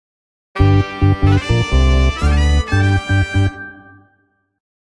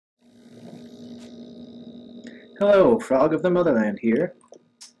Hello, Frog of the Motherland here,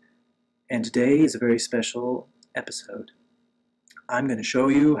 and today is a very special episode. I'm going to show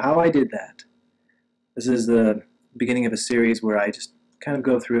you how I did that. This is the beginning of a series where I just kind of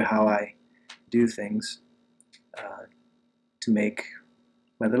go through how I do things to make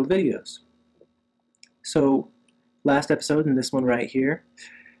my little videos. So, last episode and this one right here,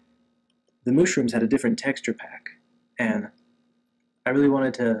 the mushrooms had a different texture pack, and I really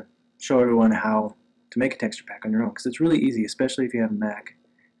wanted to show everyone how to make a texture pack on your own, because it's really easy, especially if you have a Mac,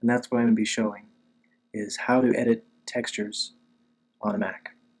 and that's what I'm going to be showing, is how to edit textures on a Mac.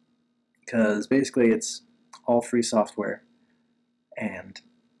 Because basically it's all free software, and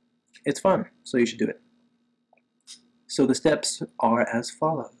it's fun, so you should do it. So the steps are as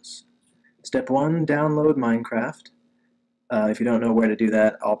follows. Step 1, download Minecraft. If you don't know where to do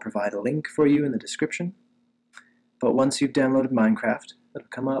that, I'll provide a link for you in the description. But once you've downloaded Minecraft, it'll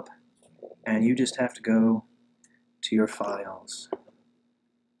come up, and you just have to go to your files.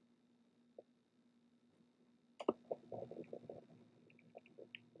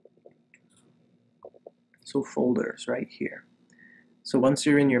 So folders right here. So once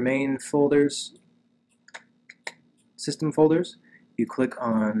you're in your main folders, system folders, you click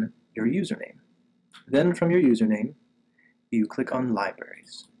on your username. Then from your username, you click on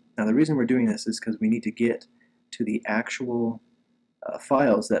libraries. Now the reason we're doing this is because we need to get to the actual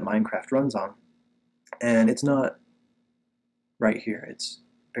files that Minecraft runs on. And it's not right here, it's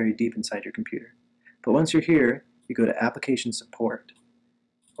very deep inside your computer. But once you're here, you go to Application Support.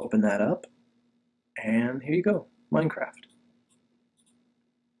 Open that up, and here you go, Minecraft.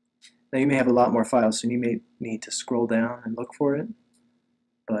 Now you may have a lot more files, so you may need to scroll down and look for it,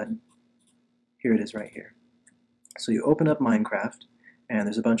 but here it is right here. So you open up Minecraft, and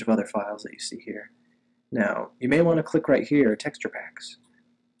there's a bunch of other files that you see here. Now, you may want to click right here, Texture Packs,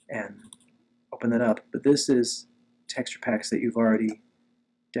 and open that up, but this is texture packs that you've already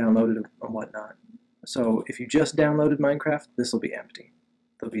downloaded and whatnot. So if you just downloaded Minecraft, this will be empty.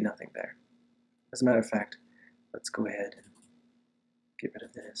 There'll be nothing there. As a matter of fact, let's go ahead and get rid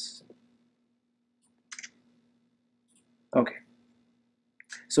of this. Okay.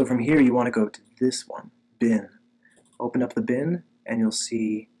 So from here you want to go to this one, bin. Open up the bin and you'll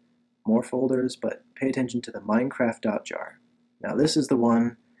see more folders, but pay attention to the Minecraft.jar. Now this is the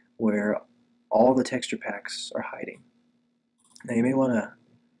one where all the texture packs are hiding. Now you may want to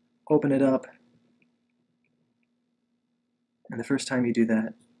open it up, and the first time you do that,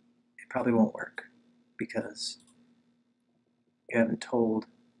 it probably won't work because you haven't told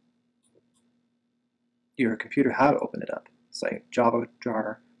your computer how to open it up. It's like Java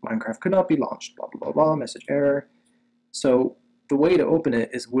jar Minecraft could not be launched, blah blah blah blah, message error. So the way to open it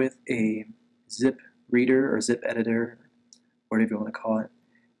is with a zip reader or zip editor, whatever you want to call it.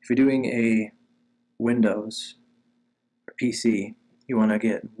 If you're doing a Windows or PC, you want to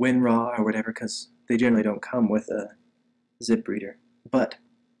get WinRAR or whatever, because they generally don't come with a zip reader. But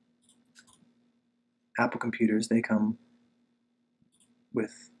Apple computers, they come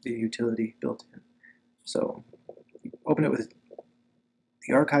with the utility built in. So open it with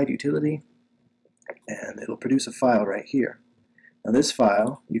the archive utility, and it'll produce a file right here. Now this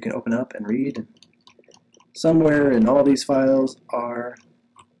file you can open up and read. Somewhere in all these files are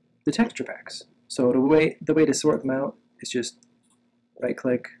the texture packs. So the way to sort them out is just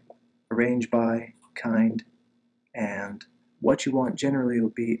right-click, arrange by, kind, and what you want generally will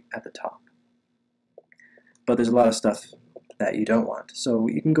be at the top. But there's a lot of stuff that you don't want, so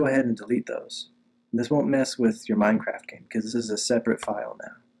you can go ahead and delete those. And this won't mess with your Minecraft game because this is a separate file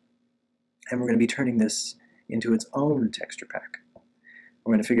now. And we're going to be turning this into its own texture pack.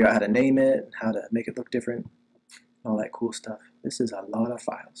 We're going to figure out how to name it, how to make it look different, all that cool stuff. This is a lot of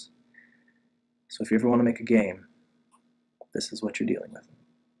files. So if you ever want to make a game, this is what you're dealing with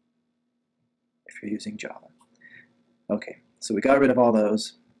if you're using Java. Okay, so we got rid of all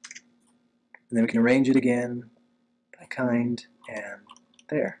those, and then we can arrange it again by kind, and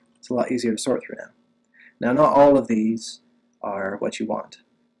there. It's a lot easier to sort through now. Now, not all of these are what you want,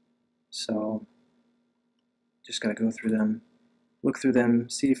 so just got to go through them, look through them,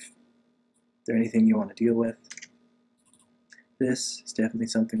 see if there's anything you want to deal with. This is definitely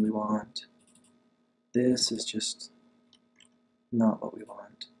something we want. This is just not what we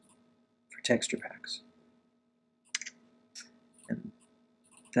want for texture packs. And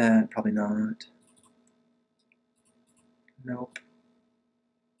that, probably not. Nope.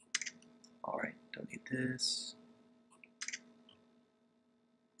 Alright, don't need this.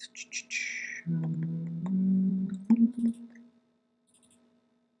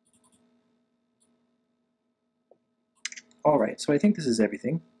 Alright, so I think this is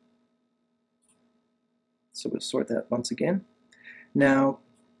everything. So we'll sort that once again. Now,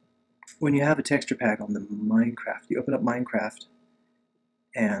 when you have a texture pack on the Minecraft, you open up Minecraft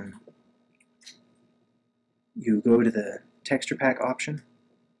and you go to the texture pack option,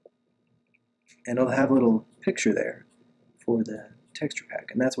 and it'll have a little picture there for the texture pack,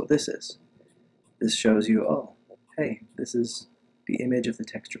 and that's what this is. This shows you, oh, hey, this is the image of the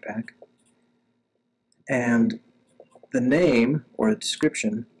texture pack, and the name or the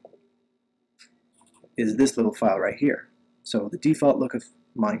description is this little file right here. So the default look of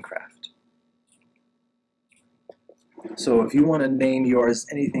Minecraft. So if you want to name yours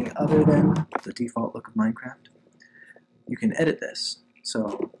anything other than the default look of Minecraft, you can edit this.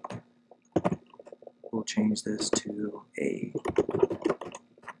 So we'll change this to a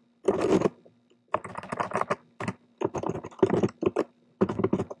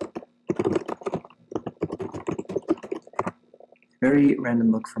very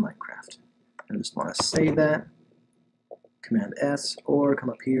random look for Minecraft. I just want to save that, Command S, or come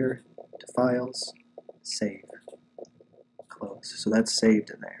up here to Files, Save, Close. So that's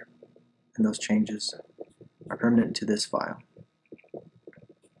saved in there, and those changes are permanent to this file.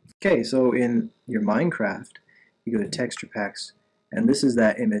 Okay, so in your Minecraft, you go to Texture Packs, and this is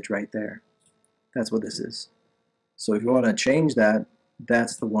that image right there. That's what this is. So if you want to change that,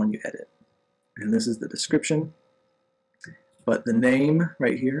 that's the one you edit. And this is the description, but the name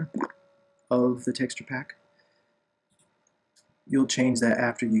right here of the texture pack, you'll change that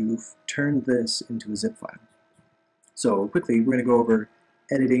after you've turned this into a zip file. So quickly, we're going to go over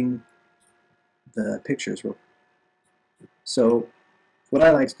editing the pictures. So what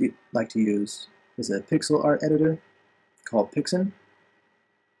I like to use is a pixel art editor called Pixen.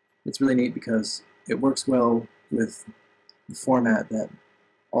 It's really neat because it works well with the format that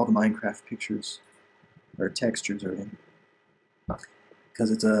all the Minecraft pictures or textures are in,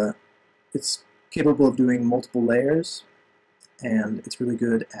 because it's capable of doing multiple layers, and it's really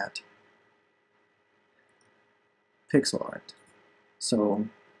good at pixel art. So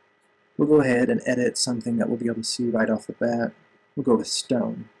we'll go ahead and edit something that we'll be able to see right off the bat. We'll go with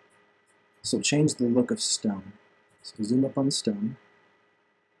stone. So change the look of stone. So zoom up on the stone.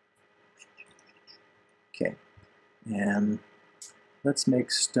 Okay, and let's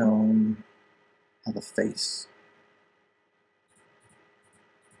make stone have a face.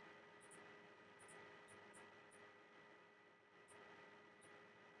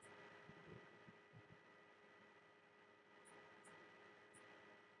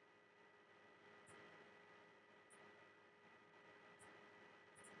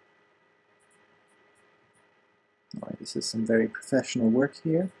 Alright, this is some very professional work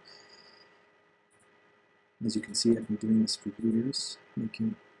here. As you can see, I've been doing this for years,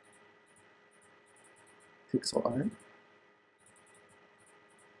 making pixel art.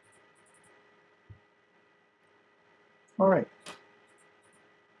 Alright,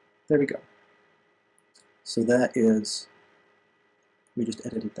 there we go. So that is, we just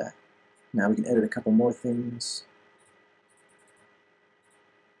edited that. Now we can edit a couple more things.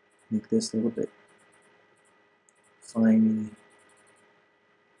 Make this a little bit finey.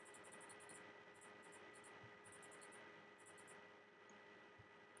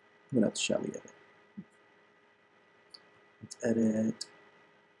 What else shall we edit? Let's edit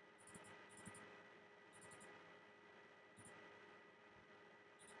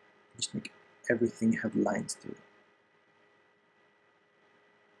just make everything have lines through it.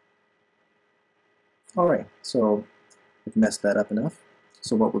 Alright, so we've messed that up enough.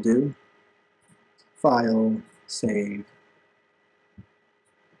 So what we'll do, File, Save.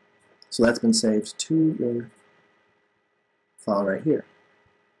 So that's been saved to your file right here.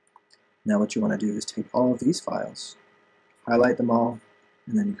 Now what you want to do is take all of these files, highlight them all,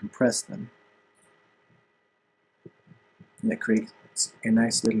 and then you compress them. And it creates a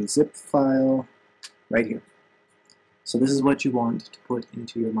nice little zip file right here. So this is what you want to put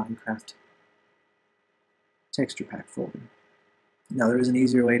into your Minecraft texture pack folder. Now there is an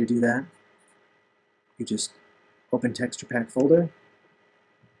easier way to do that. You just open texture pack folder,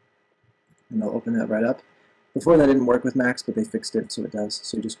 and they'll open that right up. Before that didn't work with Macs, but they fixed it so it does.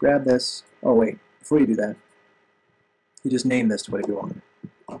 So you just grab this. Oh wait, before you do that, you just name this to whatever you want.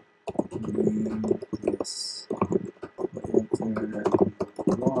 Name this whatever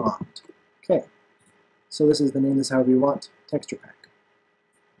you want. Okay, so this is the name this however you want texture pack.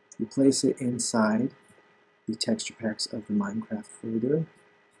 You place it inside the texture packs of the Minecraft folder.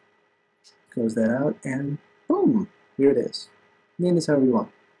 Close that out, and boom, here it is. Name this however you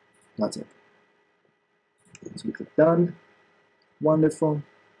want. That's it. So we click done. Wonderful.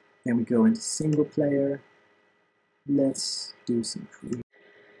 Then we go into single player. let's do some create.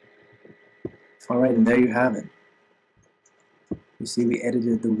 Alright, and there you have it. You see we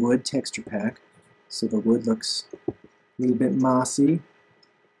edited the wood texture pack, so the wood looks a little bit mossy.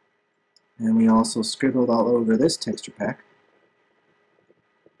 And we also scribbled all over this texture pack,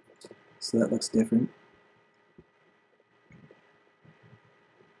 so that looks different.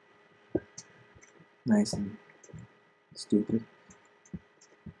 Nice and stupid.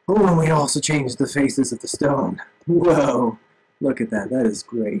 Oh, and we also changed the faces of the stone. Whoa! Look at that. That is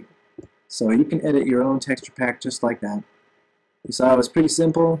great. So you can edit your own texture pack just like that. You saw it was pretty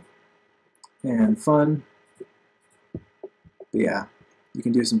simple and fun. But yeah, you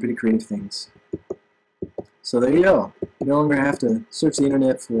can do some pretty creative things. So there you go. You no longer have to search the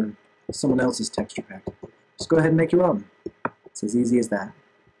internet for someone else's texture pack. Just go ahead and make your own. It's as easy as that.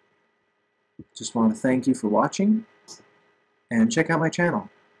 Just want to thank you for watching, and check out my channel.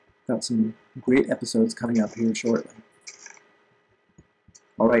 Got some great episodes coming up here shortly.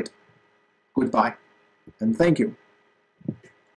 Alright, goodbye, and thank you.